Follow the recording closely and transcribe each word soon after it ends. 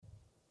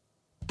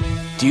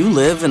Do you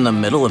live in the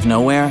middle of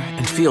nowhere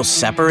and feel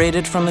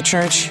separated from the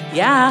church?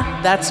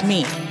 Yeah, that's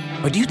me.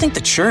 Or do you think the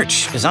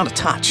church is out of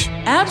touch?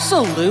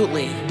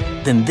 Absolutely.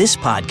 Then this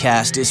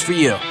podcast is for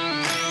you.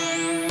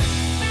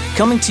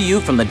 Coming to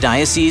you from the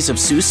Diocese of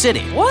Sioux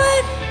City.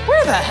 What?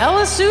 Where the hell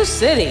is Sioux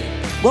City?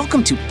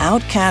 Welcome to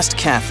Outcast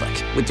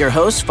Catholic with your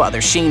hosts,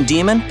 Father Shane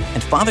Demon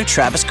and Father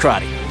Travis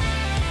Crotty.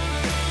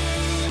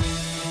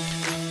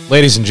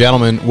 Ladies and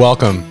gentlemen,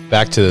 welcome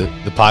back to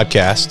the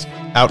podcast,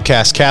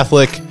 Outcast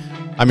Catholic.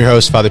 I'm your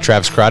host, Father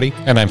Travis Crotty.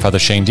 And I'm Father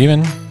Shane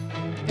Demon.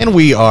 And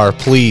we are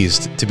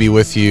pleased to be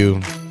with you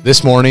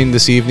this morning,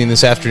 this evening,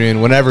 this afternoon,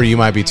 whenever you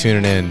might be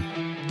tuning in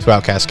to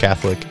Outcast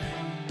Catholic.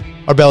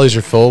 Our bellies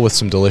are full with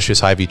some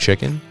delicious Hy-Vee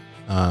chicken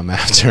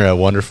after a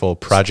wonderful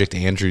Project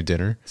Andrew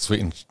dinner.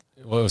 Sweet and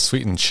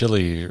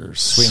chili or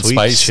sweet and Sweet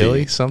spicy.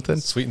 chili, something?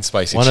 Sweet and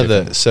spicy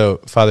chicken. So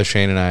Father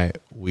Shane and I,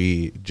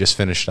 we just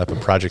finished up a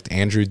Project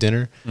Andrew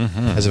dinner. Mm-hmm.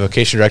 As a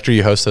vocation director,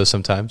 you host those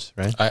sometimes,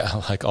 right? I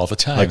like all the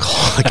time.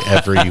 Like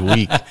every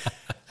week.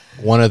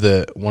 One of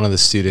the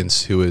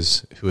students who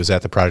was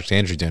at the Project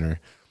Andrew dinner,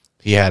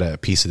 he had a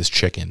piece of this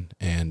chicken.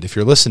 And if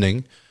you're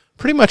listening,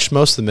 pretty much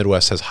most of the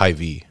Midwest has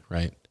Hy-Vee,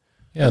 right?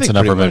 Yeah, it's an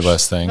upper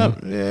Midwest thing.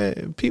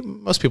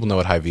 Most people know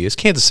what Hy-Vee is.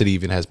 Kansas City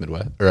even has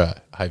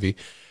Hy-Vee.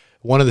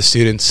 One of the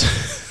students,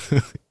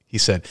 he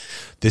said,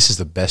 "This is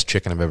the best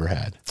chicken I've ever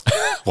had."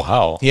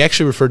 Wow. He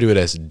actually referred to it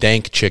as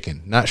dank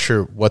chicken. Not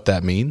sure what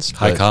that means.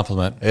 High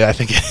compliment. Yeah, I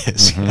think it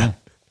is. Mm-hmm. Yeah.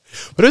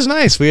 But it was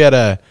nice. We had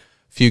a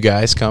few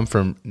guys come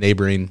from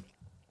neighboring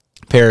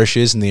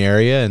parishes in the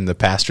area, and the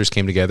pastors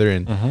came together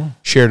and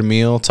shared a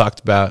meal,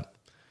 talked about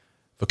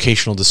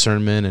vocational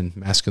discernment and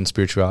masculine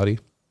spirituality.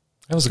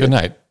 It was a good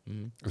night.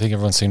 Mm-hmm. I think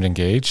everyone seemed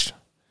engaged.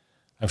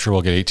 I'm sure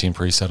we'll get 18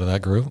 priests out of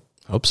that group.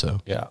 Hope so.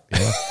 Yeah.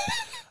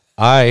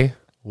 I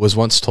was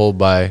once told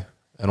by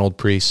an old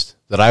priest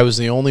that I was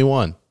the only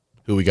one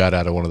who we got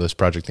out of one of those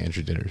Project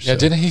Andrew dinners. Yeah, so.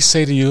 Didn't he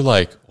say to you,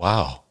 like,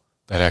 wow,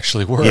 that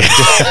actually worked?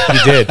 Yeah, he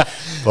did.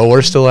 But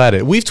we're still at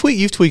it.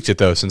 You've tweaked it,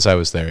 though, since I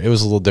was there. It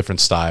was a little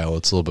different style.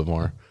 It's a little bit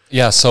more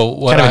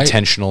kind of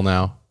intentional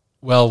now.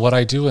 Well, what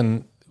I do,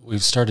 and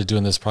we've started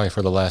doing this probably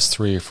for the last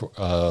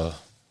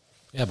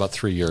about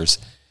 3 years.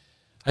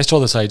 I stole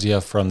this idea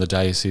from the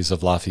Diocese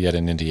of Lafayette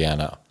in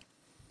Indiana.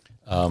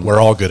 Where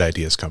all good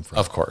ideas come from.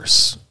 Of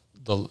course.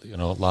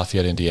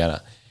 Lafayette,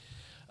 Indiana.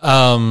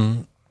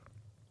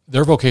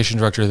 Their vocation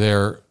director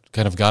there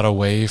kind of got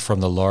away from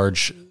the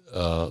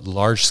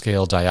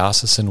large-scale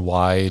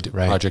diocesan-wide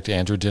Project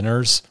Andrew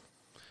dinners,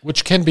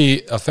 which can be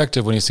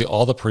effective when you see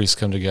all the priests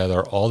come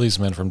together, all these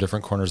men from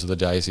different corners of the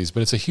diocese,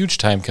 but it's a huge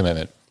time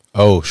commitment.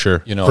 Oh, sure.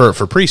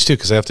 For priests, too,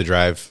 because they have to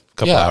drive a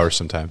couple hours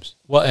sometimes.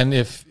 Well, and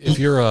if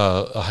you're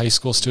a high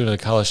school student,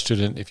 a college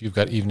student, if you've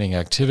got evening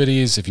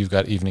activities, if you've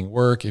got evening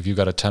work, if you've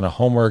got a ton of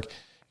homework,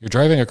 you're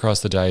driving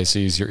across the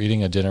diocese, you're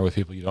eating a dinner with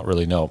people you don't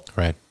really know.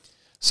 Right.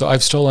 So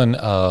I've stolen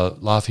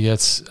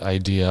Lafayette's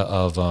idea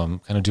of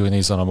kind of doing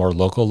these on a more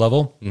local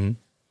level,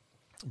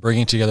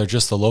 bringing together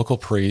just the local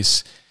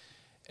priests.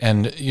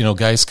 And,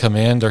 guys come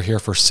in, they're here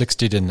for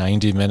 60 to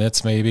 90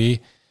 minutes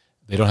maybe.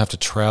 They don't have to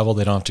travel.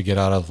 They don't have to get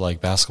out of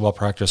like basketball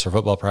practice or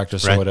football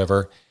practice or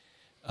whatever.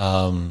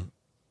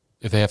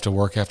 If they have to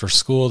work after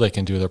school, they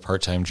can do their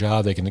part-time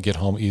job. They can get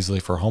home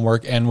easily for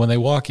homework. And when they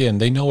walk in,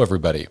 they know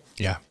everybody.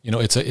 Yeah.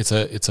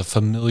 It's a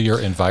familiar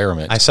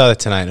environment. I saw that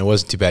tonight, and it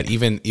wasn't too bad.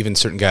 Even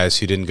certain guys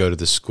who didn't go to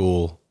the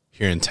school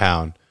here in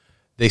town,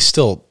 they're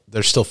still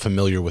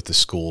familiar with the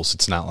schools.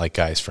 It's not like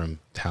guys from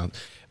town.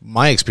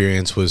 My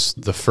experience was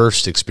the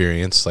first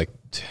experience, like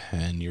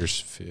 10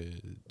 years,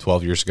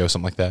 12 years ago,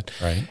 something like that.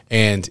 Right.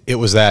 And it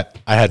was that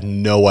I had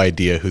no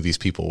idea who these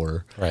people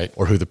were,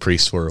 or who the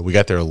priests were. We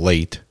got there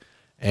late.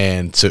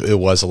 And so it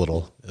was a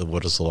little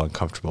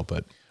uncomfortable,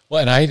 but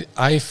and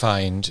I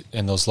find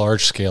in those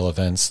large scale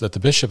events that the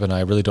bishop and I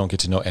really don't get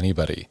to know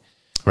anybody.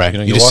 Right.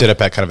 You just sit up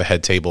at kind of a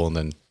head table and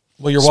then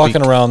you're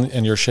walking around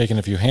and you're shaking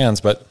a few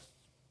hands, but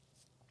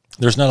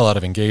there's not a lot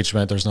of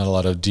engagement. There's not a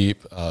lot of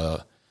deep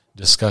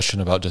discussion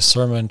about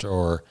discernment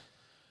or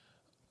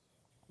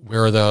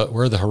where are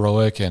the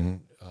heroic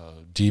and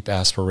deep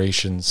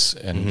aspirations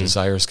and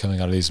desires coming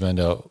out of these men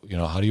to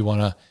how do you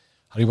want to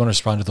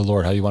respond to the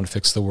Lord? How do you want to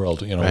fix the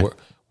world?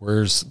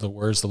 Where's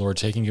the Lord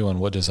taking you, and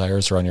what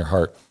desires are on your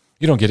heart?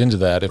 You don't get into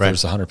that if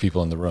there's 100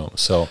 people in the room.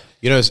 So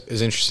it's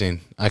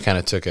interesting. I kind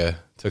of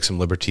took some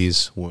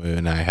liberties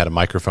when I had a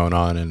microphone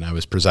on and I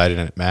was presiding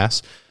at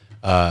Mass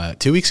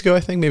 2 weeks ago. I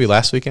think maybe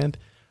last weekend.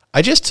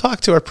 I just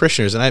talked to our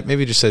parishioners, and I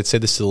maybe just say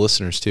this to the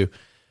listeners too.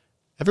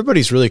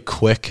 Everybody's really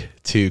quick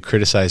to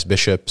criticize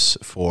bishops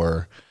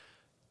for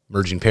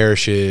merging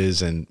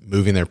parishes and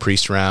moving their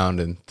priests around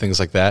and things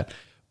like that.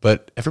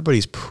 But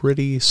everybody's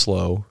pretty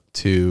slow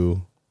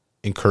to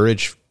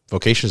encourage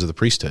vocations of the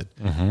priesthood.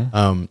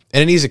 And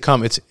it needs to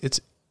come. It's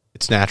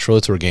natural.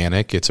 It's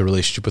organic. It's a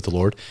relationship with the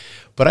Lord.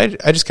 But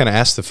I just kind of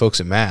asked the folks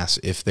at Mass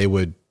if they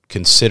would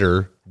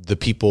consider the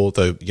people,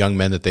 the young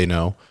men that they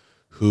know,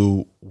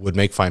 who would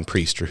make fine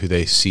priests or who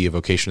they see a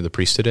vocation of the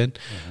priesthood in.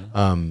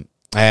 I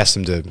asked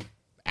them to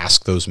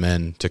ask those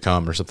men to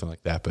come or something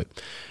like that. But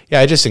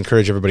yeah, I just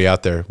encourage everybody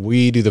out there.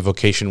 We do the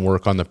vocation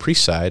work on the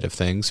priest side of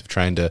things, of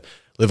trying to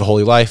live a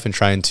holy life and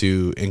trying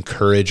to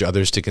encourage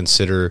others to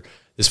consider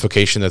this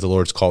vocation that the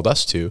Lord's called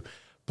us to.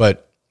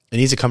 But it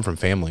needs to come from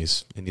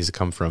families. It needs to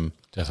come from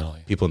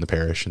Definitely people in the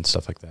parish and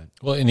stuff like that.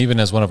 Well, and even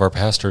as one of our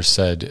pastors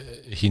said,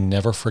 he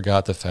never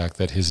forgot the fact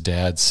that his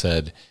dad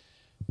said,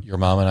 your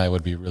mom and I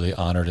would be really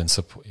honored and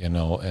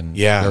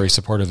very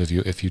supportive of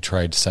you if you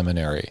tried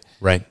seminary.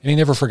 Right. And he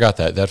never forgot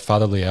that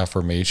fatherly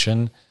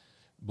affirmation,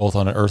 both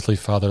on an earthly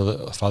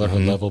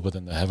fatherhood level, but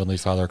then the heavenly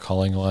Father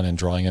calling on and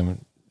drawing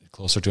him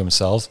closer to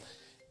himself.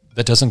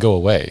 That doesn't go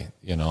away,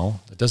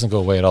 It doesn't go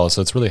away at all.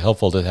 So it's really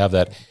helpful to have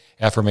that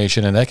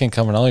affirmation, and that can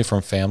come not only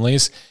from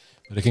families,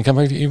 but it can come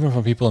even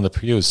from people in the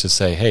pews to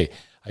say, hey,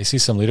 I see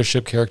some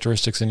leadership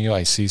characteristics in you.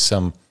 I see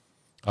some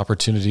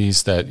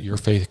opportunities that your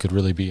faith could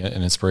really be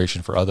an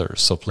inspiration for others.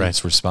 So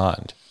please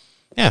respond.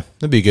 Yeah,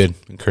 that'd be good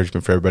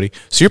encouragement for everybody.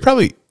 So you're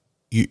probably,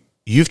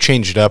 you've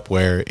changed it up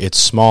where it's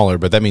smaller,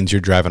 but that means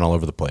you're driving all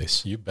over the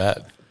place. You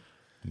bet.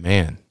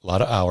 Man. A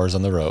lot of hours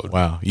on the road.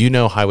 Wow. You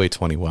know Highway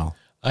 20 well.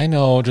 I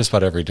know just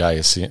about every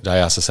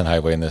diocesan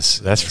highway in this.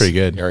 That's pretty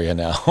good area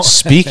now.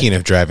 Speaking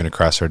of driving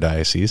across our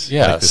diocese,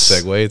 yes. I like this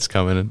segue. It's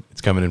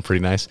coming in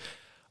pretty nice.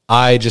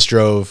 I just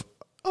drove.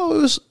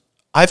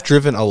 I've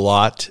driven a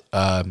lot,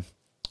 kind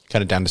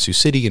of down to Sioux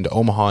City into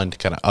Omaha and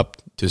kind of up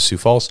to Sioux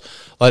Falls.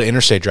 A lot of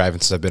interstate driving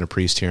since I've been a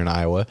priest here in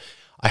Iowa.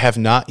 I have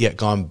not yet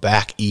gone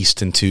back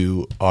east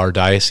into our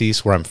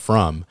diocese where I'm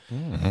from,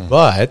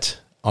 but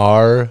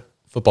our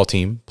football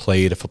team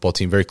played a football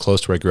team very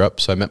close to where I grew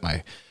up. So I met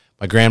my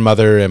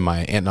grandmother and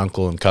my aunt and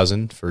uncle and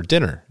cousin for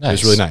dinner. Nice. It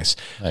was really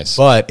nice.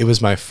 But it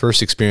was my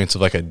first experience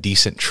of like a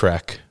decent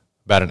trek,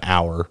 about an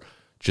hour,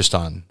 just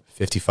on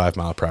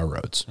 55-mile-per-hour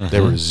roads.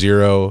 There were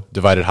 0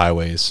 divided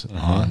highways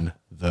on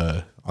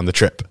the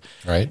trip.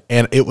 Right.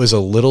 And it was a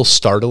little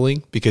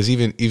startling because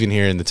even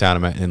here in the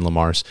town in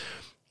Lamars,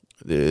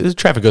 the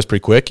traffic goes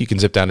pretty quick. You can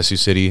zip down to Sioux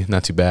City,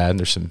 not too bad.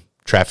 There's some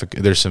traffic,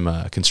 there's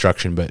some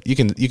construction, but you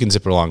can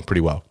zip it along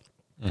pretty well.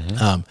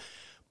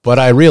 But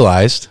I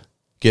realized,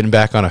 getting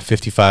back on a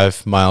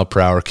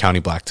 55-mile-per-hour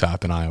county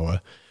blacktop in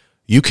Iowa,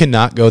 you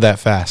cannot go that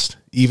fast,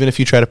 even if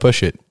you try to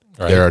push it.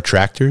 Right. There are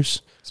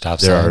tractors.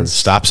 There are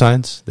stop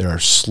signs. There are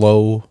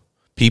slow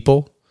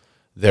people.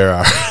 There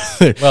are...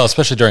 well,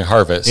 especially during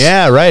harvest.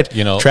 Yeah, right.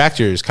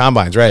 Tractors,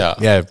 combines, right.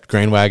 Yeah,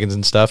 grain wagons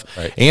and stuff.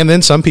 Right. And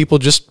then some people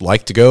just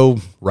like to go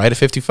right at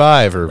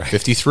 55 or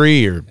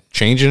 53 or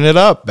changing it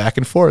up back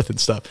and forth and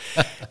stuff.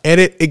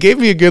 And it gave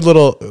me a good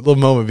little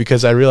moment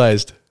because I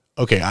realized...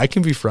 okay, I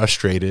can be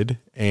frustrated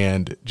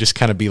and just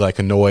kind of be like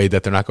annoyed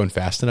that they're not going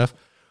fast enough,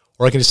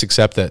 or I can just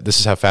accept that this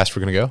is how fast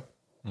we're going to go.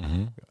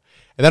 And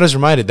then I was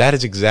reminded that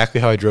is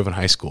exactly how I drove in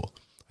high school.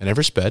 I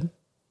never sped.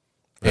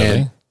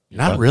 Really?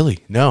 Not really,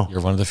 no.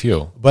 You're one of the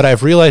few. But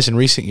I've realized in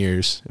recent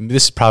years, and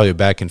this is probably a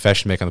bad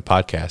confession to make on the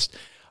podcast,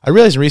 I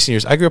realized in recent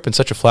years, I grew up in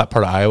such a flat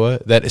part of Iowa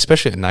that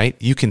especially at night,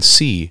 you can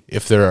see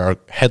if there are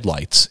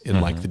headlights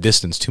in like the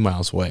distance 2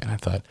 miles away. And I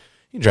thought,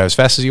 you can drive as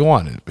fast as you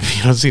want. If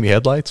you don't see any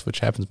headlights, which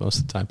happens most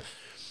of the time.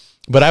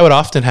 But I would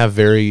often have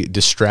very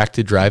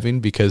distracted driving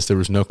because there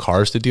was no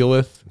cars to deal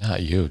with.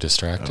 Not you,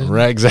 distracted?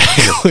 Right,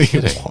 exactly.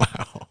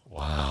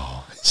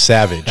 Wow.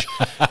 Savage.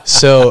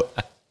 So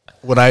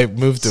when I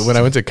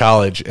went to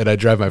college and I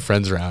drive my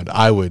friends around,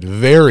 I would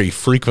very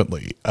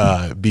frequently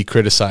be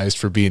criticized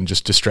for being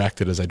just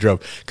distracted as I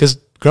drove. Because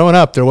growing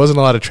up, there wasn't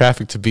a lot of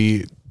traffic to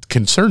be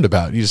concerned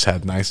about. You just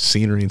had nice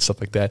scenery and stuff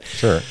like that.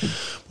 Sure.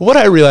 But what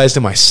I realized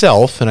in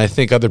myself, and I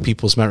think other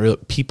people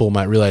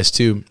might realize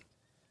too,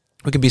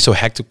 we can be so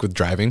hectic with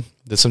driving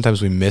that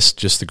sometimes we miss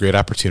just the great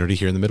opportunity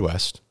here in the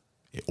Midwest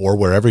or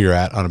wherever you're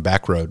at on a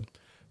back road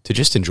to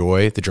just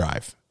enjoy the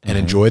drive and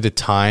enjoy the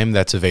time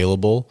that's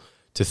available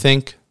to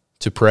think,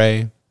 to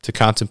pray, to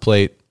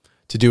contemplate,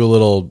 to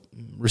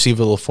receive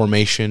a little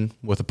formation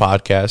with a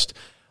podcast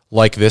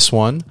like this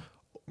one.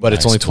 But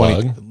nice, it's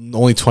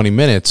only 20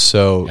 minutes,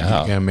 so you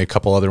can make a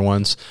couple other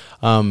ones.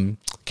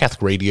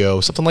 Catholic radio,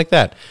 something like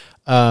that.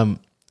 And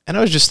I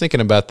was just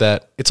thinking about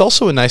that. It's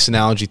also a nice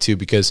analogy, too,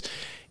 because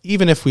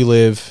even if we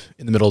live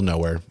in the middle of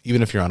nowhere,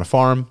 even if you're on a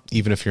farm,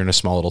 even if you're in a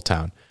small little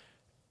town,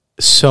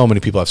 so many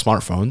people have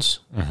smartphones.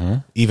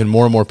 Even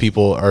more and more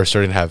people are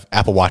starting to have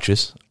Apple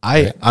Watches.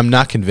 I'm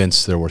not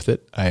convinced they're worth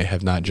it. I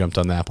have not jumped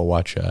on the Apple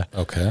Watch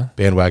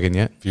bandwagon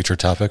yet. Future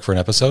topic for an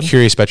episode?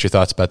 Curious about your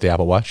thoughts about the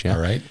Apple Watch. Yeah.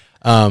 All right.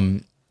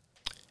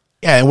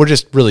 Yeah, and we're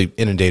just really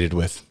inundated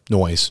with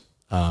noise,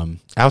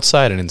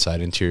 outside and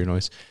inside, interior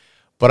noise.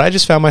 But I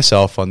just found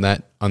myself on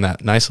that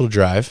nice little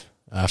drive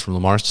from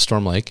Lamars to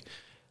Storm Lake,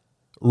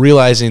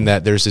 realizing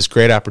that there's this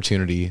great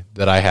opportunity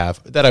that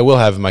I will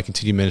have in my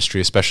continued ministry,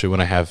 especially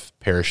when I have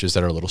parishes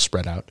that are a little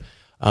spread out,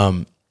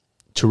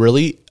 to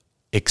really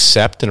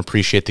accept and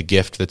appreciate the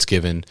gift that's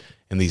given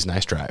in these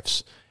nice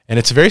drives. And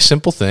it's a very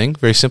simple thing,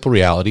 very simple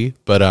reality,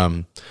 but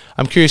I'm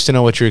curious to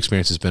know what your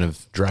experience has been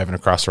of driving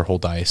across our whole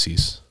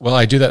diocese. Well,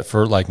 I do that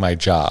for like my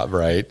job,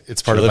 right?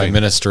 It's part of my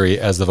ministry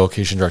as the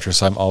vocation director,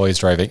 so I'm always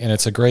driving, and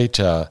it's a great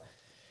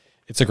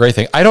It's a great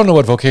thing. I don't know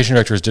what vocation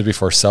directors did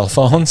before cell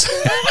phones.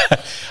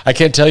 I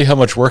can't tell you how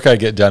much work I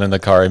get done in the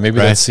car. And maybe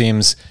that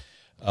seems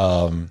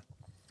a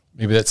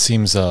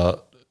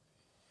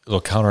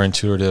little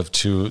counterintuitive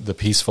to the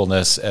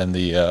peacefulness and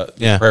the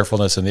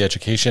prayerfulness and the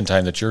education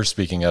time that you're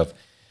speaking of.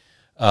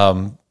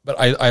 But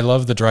I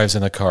love the drives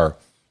in the car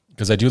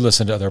because I do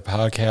listen to other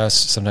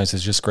podcasts. Sometimes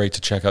it's just great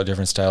to check out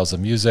different styles of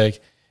music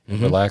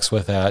and relax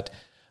with that.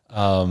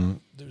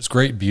 There's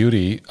great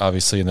beauty,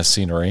 obviously, in the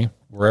scenery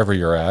wherever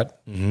you're at.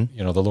 You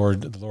know, the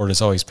Lord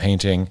is always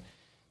painting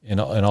in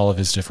all of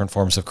his different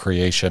forms of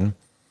creation.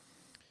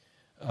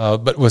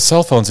 But with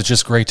cell phones, it's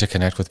just great to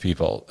connect with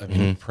people. I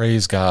mean,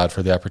 praise God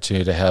for the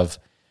opportunity to have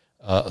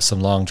some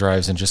long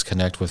drives and just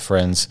connect with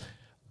friends.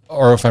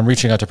 Or if I'm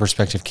reaching out to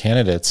prospective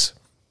candidates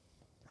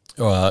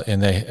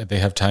and they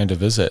have time to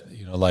visit,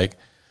 you know, like,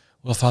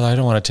 well, Father, I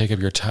don't want to take up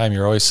your time.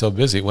 You're always so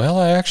busy. Well,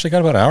 I actually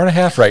got about an hour and a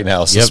half right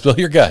now, so spill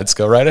your guts.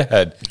 Go right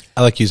ahead.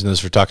 I like using those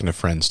for talking to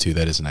friends, too.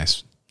 That is a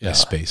nice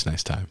space,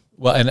 nice time.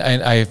 Well, and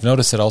I've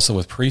noticed it also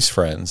with priest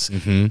friends.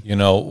 You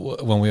know,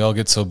 when we all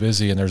get so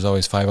busy and there's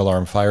always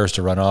 5-alarm fires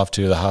to run off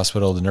to the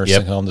hospital, the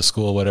nursing home, the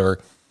school, whatever,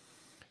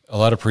 a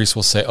lot of priests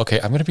will say, okay,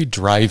 I'm going to be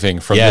driving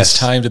from this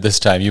time to this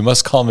time. You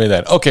must call me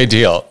then. Okay,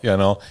 deal, you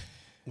know.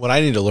 What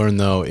I need to learn,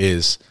 though,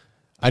 is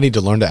I need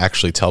to learn to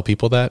actually tell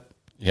people that.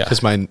 Yeah.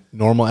 Because my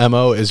normal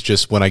MO is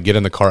just when I get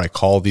in the car, I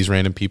call these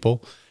random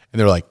people,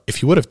 and they're like,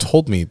 if you would have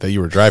told me that you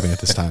were driving at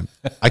this time,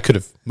 I could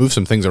have moved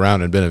some things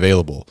around and been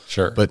available.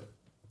 Sure. But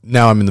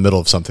now I'm in the middle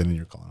of something and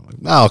you're calling. I'm like,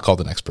 I'll call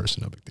the next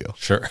person. No big deal.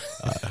 Sure.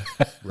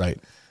 Right.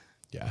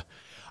 Yeah.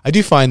 I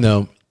do find,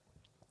 though,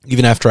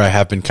 even after I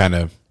have been kind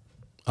of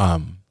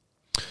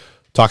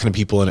talking to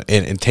people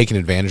and taking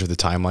advantage of the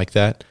time like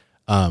that,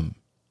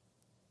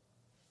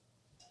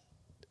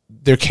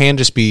 there can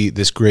just be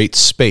this great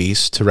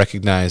space to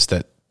recognize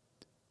that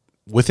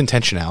with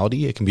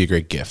intentionality, it can be a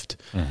great gift.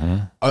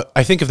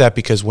 I think of that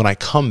because when I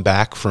come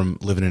back from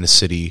living in a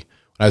city,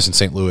 when I was in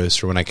St.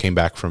 Louis or when I came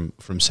back from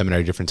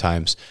seminary different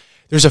times,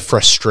 there's a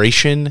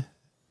frustration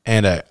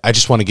and I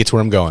just want to get to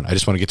where I'm going. I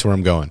don't want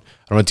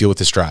to deal with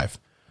this drive.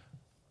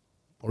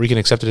 Or you can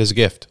accept it as a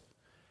gift.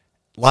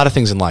 A lot of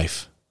things in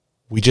life,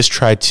 we just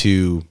try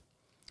to,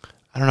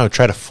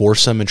 try to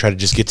force them and try to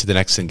just get to the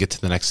next thing, get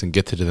to the next thing,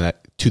 get to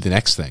the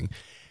next thing.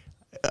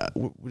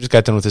 We just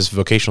got done with this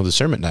vocational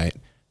discernment night.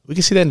 We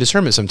can see that in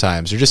discernment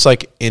sometimes. Or just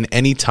like in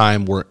any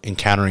time we're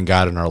encountering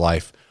God in our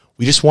life,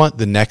 we just want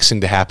the next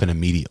thing to happen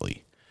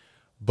immediately.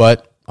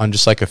 But on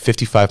just like a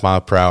 55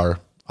 mile per hour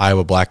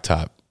Iowa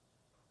blacktop,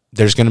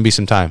 there's going to be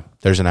some time.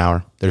 There's an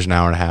hour. There's an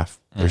hour and a half.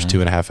 There's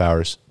 2.5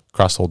 hours.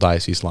 Across the whole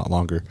diocese, a lot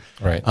longer.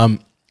 Right. And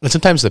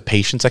sometimes the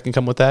patience that can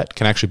come with that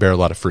can actually bear a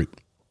lot of fruit.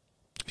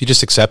 If you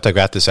just accept, I've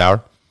got this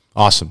hour,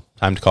 awesome.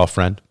 Time to call a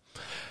friend.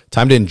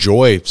 Time to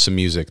enjoy some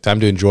music.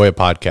 Time to enjoy a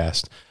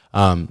podcast.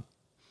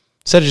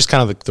 Instead of just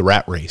kind of the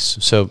rat race.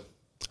 So, I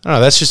don't know,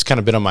 that's just kind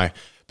of been on my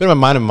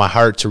mind and my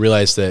heart to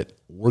realize that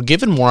we're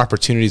given more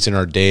opportunities in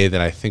our day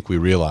than I think we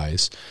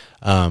realize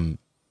to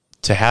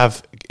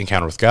have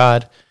encounter with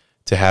God,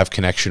 to have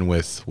connection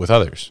with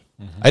others.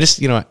 I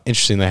just,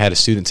 interestingly, I had a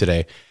student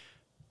today.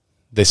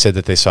 They said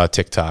that they saw a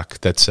TikTok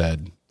that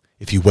said,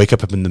 if you wake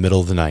up in the middle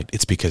of the night,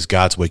 it's because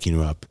God's waking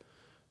you up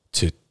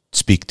to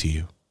speak to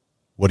you.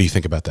 What do you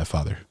think about that,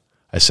 Father?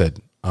 I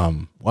said,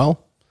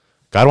 well,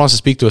 God wants to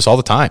speak to us all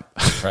the time.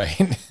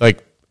 Right.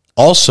 Like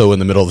also in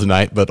the middle of the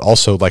night, but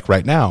also like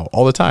right now,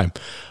 all the time.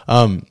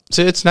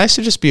 So it's nice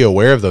to just be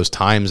aware of those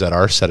times that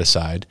are set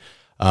aside.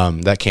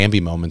 That can be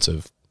moments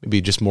of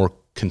maybe just more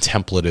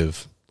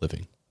contemplative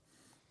living.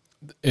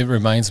 It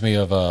reminds me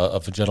of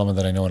a gentleman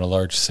that I know in a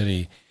large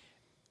city.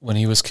 When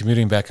he was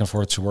commuting back and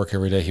forth to work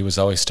every day, he was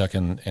always stuck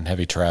in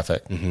heavy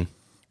traffic.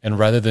 And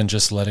rather than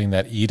just letting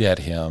that eat at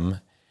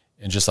him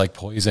and just like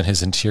poison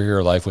his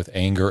interior life with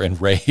anger and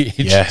rage,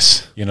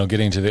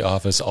 getting to the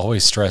office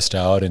always stressed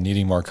out and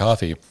needing more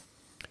coffee,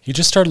 he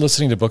just started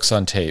listening to books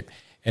on tape.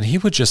 And he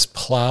would just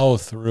plow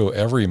through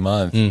every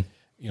month,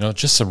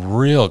 just some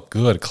real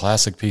good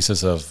classic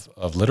pieces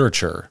of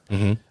literature,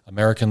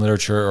 American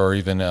literature or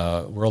even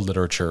world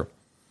literature.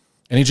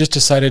 And he just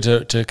decided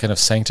to kind of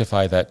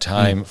sanctify that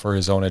time for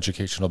his own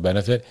educational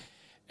benefit.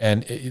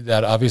 And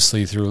that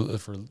obviously through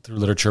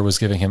literature was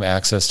giving him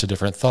access to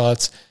different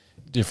thoughts,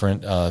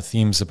 different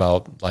themes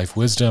about life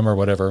wisdom or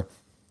whatever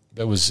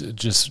that was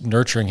just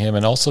nurturing him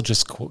and also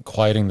just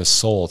quieting the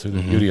soul through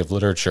the beauty of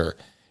literature.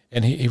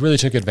 And he really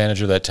took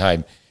advantage of that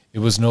time. It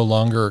was no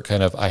longer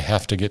kind of, I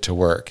have to get to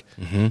work,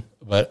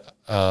 but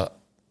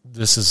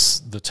this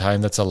is the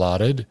time that's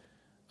allotted.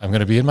 I'm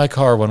going to be in my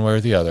car one way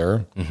or the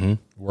other.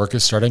 Work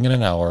is starting in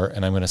an hour,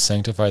 and I'm going to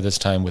sanctify this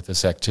time with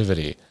this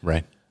activity.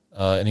 Right.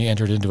 And he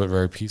entered into it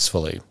very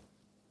peacefully.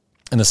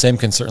 And the same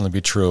can certainly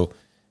be true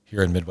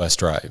here in Midwest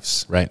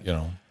Drives. Right.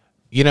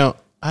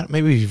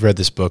 Maybe you've read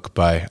this book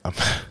by,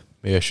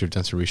 maybe I should have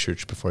done some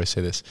research before I say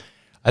this.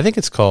 I think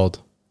it's by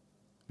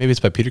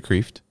Peter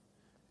Kreeft.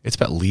 It's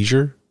about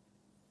leisure,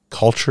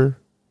 culture.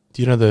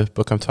 Do you know the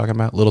book I'm talking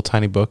about? Little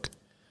tiny book.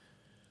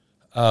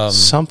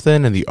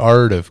 something and the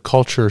art of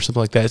culture or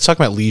something like that. It's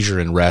talking about leisure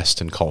and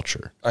rest and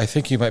culture. I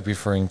think you might be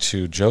referring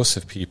to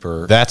Joseph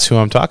Pieper. That's who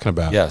I'm talking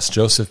about. Yes,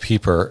 Joseph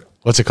Pieper.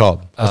 What's it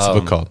called? What's the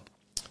book called?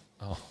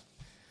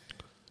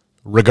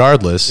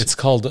 Regardless. It's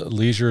called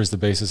Leisure is the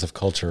Basis of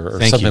Culture or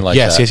Thank something you. like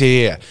yes, that.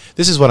 Yes.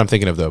 This is what I'm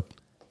thinking of, though.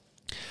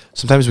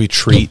 Sometimes we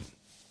treat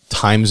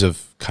times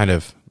of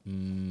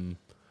times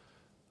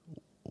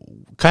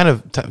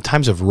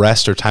of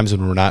rest or times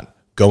when we're not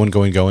going,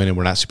 and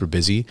we're not super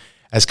busy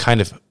as kind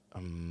of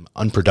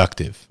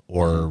unproductive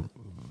or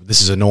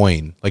this is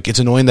annoying. Like, it's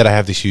annoying that I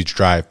have this huge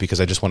drive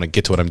because I just want to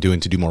get to what I'm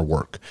doing to do more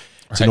work.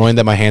 It's annoying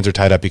that my hands are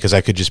tied up because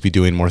I could just be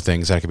doing more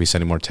things. I could be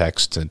sending more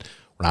texts, and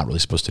we're not really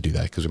supposed to do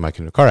that because we might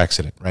get in a car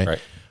accident, right?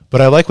 But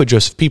I like what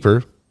Joseph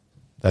Pieper,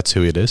 that's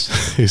who it is,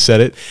 who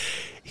said it.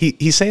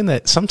 He's saying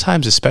that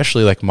sometimes,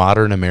 especially like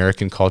modern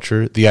American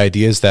culture, the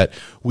idea is that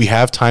we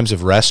have times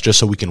of rest just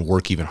so we can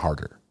work even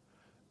harder.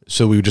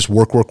 So we just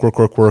work,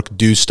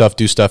 do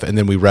stuff, and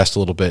then we rest a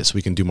little bit so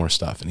we can do more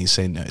stuff. And he's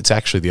saying no, it's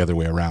actually the other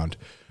way around.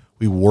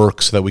 We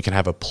work so that we can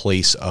have a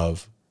place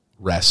of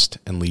rest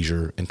and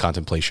leisure and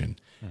contemplation.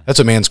 That's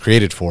what man's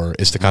created for,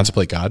 is to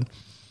contemplate God.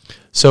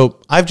 So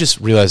I've just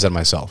realized that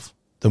myself.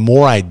 The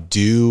more I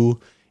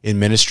do in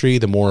ministry,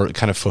 the more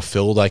kind of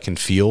fulfilled I can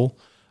feel.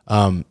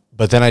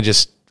 But then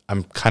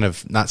I'm kind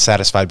of not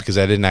satisfied because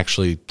I didn't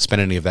actually spend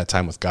any of that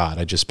time with God.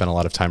 I just spent a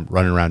lot of time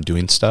running around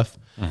doing stuff.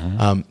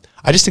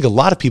 I just think a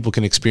lot of people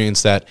can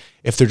experience that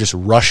if they're just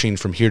rushing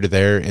from here to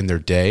there in their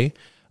day.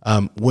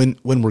 When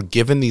we're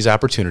given these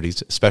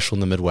opportunities, especially in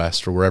the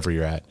Midwest or wherever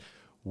you're at,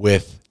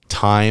 with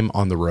time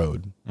on the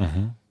road,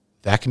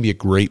 that can be a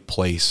great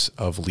place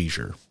of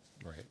leisure.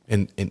 Right.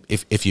 And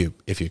if you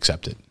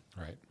accept it.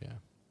 Right. Yeah.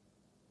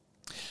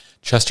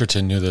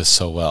 Chesterton knew this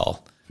so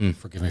well.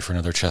 Forgive me for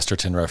another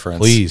Chesterton reference.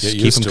 Please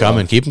keep them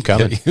coming. Keep them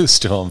coming. Get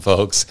used to them,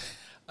 folks.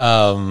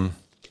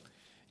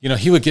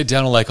 He would get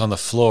down like on the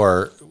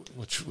floor,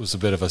 which was a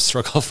bit of a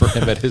struggle for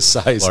him at his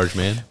size. Large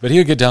man. But he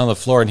would get down on the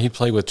floor and he'd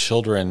play with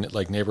children,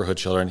 like neighborhood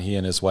children. He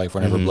and his wife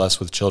were never blessed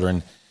with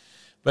children.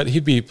 But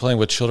he'd be playing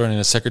with children, and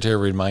his secretary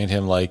would remind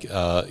him, like,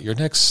 your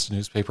next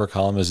newspaper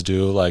column is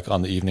due, like,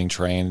 on the evening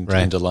train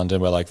into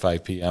London by, like,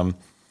 5 p.m.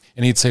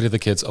 And he'd say to the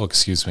kids, oh,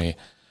 excuse me,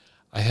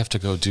 I have to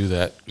go do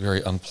that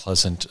very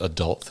unpleasant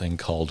adult thing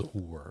called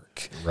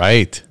work.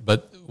 Right.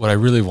 But what I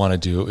really want to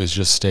do is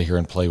just stay here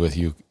and play with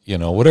you,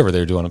 whatever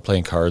they're doing,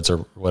 playing cards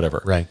or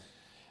whatever. Right.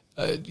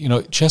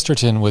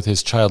 Chesterton, with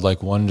his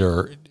childlike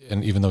wonder,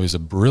 and even though he's a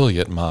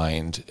brilliant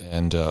mind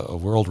and a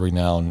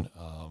world-renowned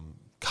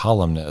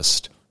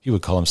columnist, he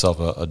would call himself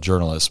a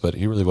journalist, but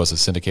he really was a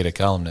syndicated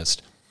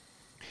columnist.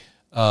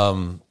 He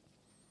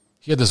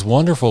had this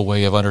wonderful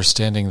way of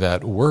understanding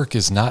that work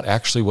is not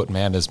actually what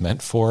man is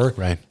meant for.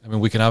 Right. I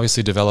mean, we can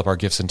obviously develop our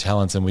gifts and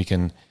talents, and we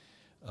can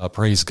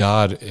praise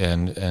God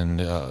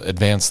and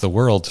advance the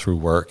world through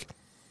work.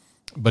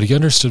 But he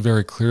understood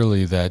very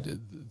clearly that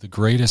the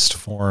greatest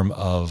form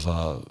of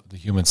the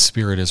human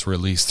spirit is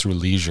released through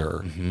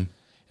leisure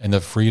and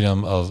the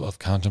freedom of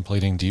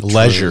contemplating deep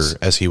leisure, truths.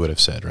 As he would have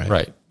said, right?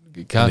 Right.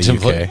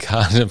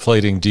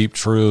 Contemplating deep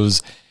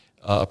truths,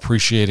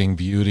 appreciating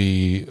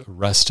beauty,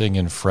 resting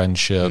in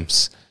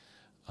friendships,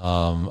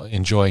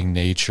 enjoying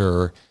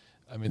nature.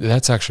 I mean,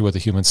 that's actually what the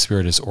human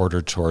spirit is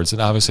ordered towards.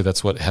 And obviously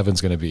that's what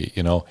heaven's going to be,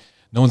 No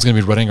one's going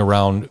to be running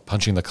around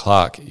punching the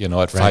clock,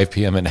 at 5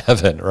 p.m. in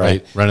heaven,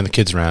 right? Running the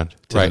kids around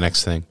to the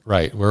next thing.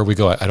 Right. Where are we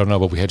going? I don't know,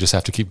 but we just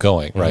have to keep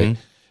going, right?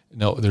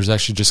 No, there's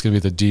actually just going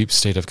to be the deep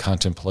state of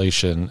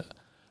contemplation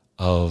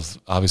of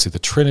obviously the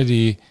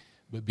Trinity,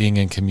 but being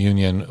in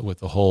communion with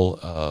the whole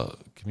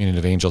communion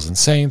of angels and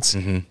saints,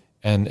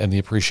 and the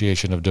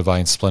appreciation of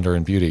divine splendor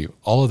and beauty.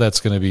 All of that's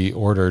going to be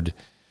ordered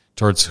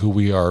towards who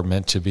we are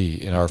meant to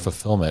be in our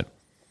fulfillment.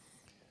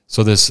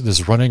 So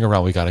this running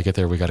around, we got to get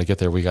there,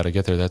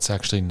 that's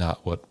actually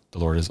not what the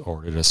Lord has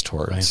ordered us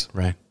towards.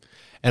 Right.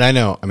 And I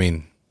don't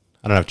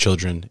have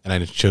children, and I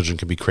know children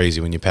can be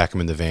crazy when you pack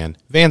them in the van.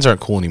 Vans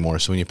aren't cool anymore,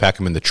 so when you pack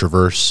them in the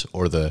Traverse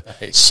or the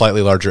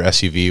slightly larger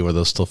SUV where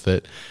they'll still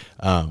fit.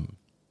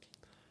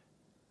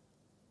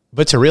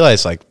 But to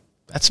realize, like,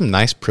 that's some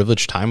nice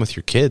privileged time with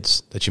your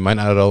kids that you might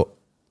not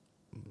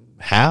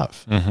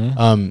have.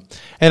 And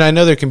I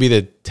know there can be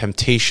the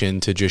temptation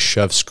to just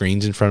shove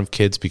screens in front of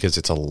kids because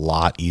it's a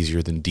lot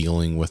easier than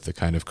dealing with the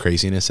kind of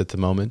craziness at the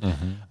moment.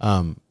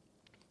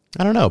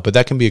 I don't know, but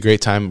that can be a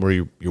great time where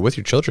you're with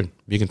your children.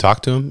 You can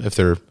talk to them if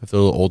they're a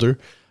little older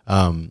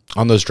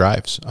on those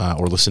drives,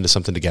 or listen to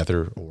something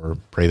together, or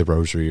pray the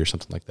rosary or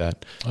something like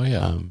that. Oh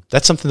yeah,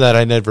 that's something that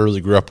I never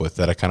really grew up with.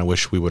 That I kind of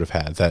wish we would have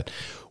had. That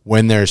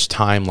when there's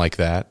time like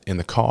that in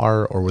the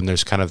car, or when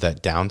there's kind of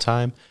that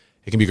downtime,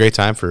 it can be a great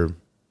time for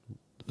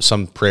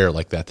some prayer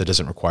like that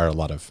doesn't require a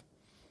lot of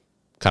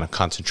kind of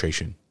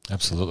concentration.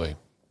 Absolutely,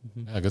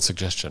 yeah, good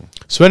suggestion.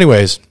 So,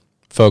 anyways,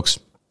 folks,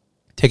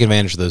 take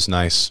advantage of those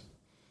nice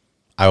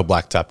Iowa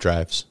blacktop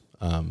drives.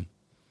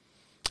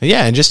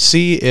 And just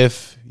see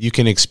if you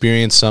can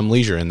experience some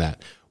leisure in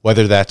that.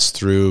 whether that's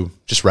through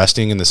just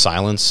resting in the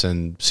silence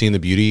and seeing the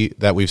beauty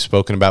that we've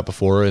spoken about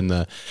before in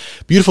the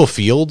beautiful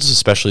fields,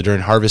 especially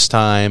during harvest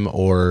time,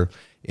 or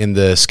in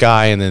the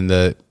sky and then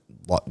the,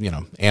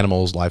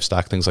 animals,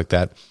 livestock, things like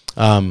that.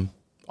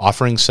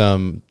 Offering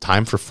some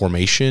time for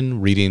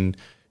formation, reading,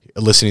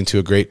 listening to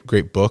a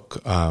great book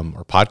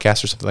or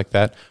podcast or something like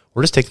that.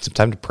 We're just taking some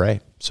time to pray.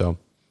 So,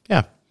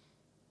 yeah.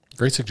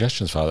 Great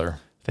suggestions, Father.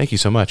 Thank you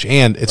so much.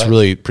 And it's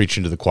really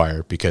preaching to the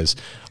choir because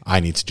I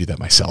need to do that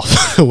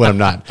myself when I'm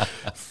not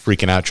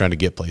freaking out trying to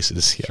get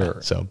places. Yeah.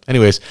 Sure. So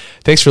anyways,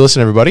 thanks for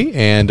listening, everybody.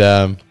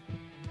 And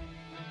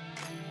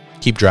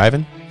keep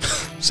driving.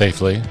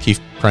 Safely. Keep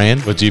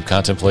praying. With deep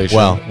contemplation.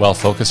 Well. While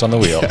focused on the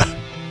wheel. Yeah.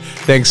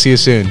 Thanks. See you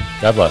soon.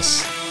 God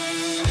bless.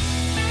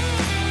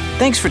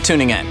 Thanks for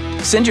tuning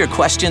in. Send your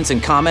questions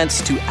and comments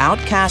to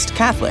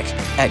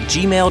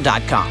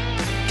outcastcatholic@gmail.com.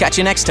 Catch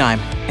you next time,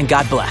 and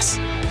God bless.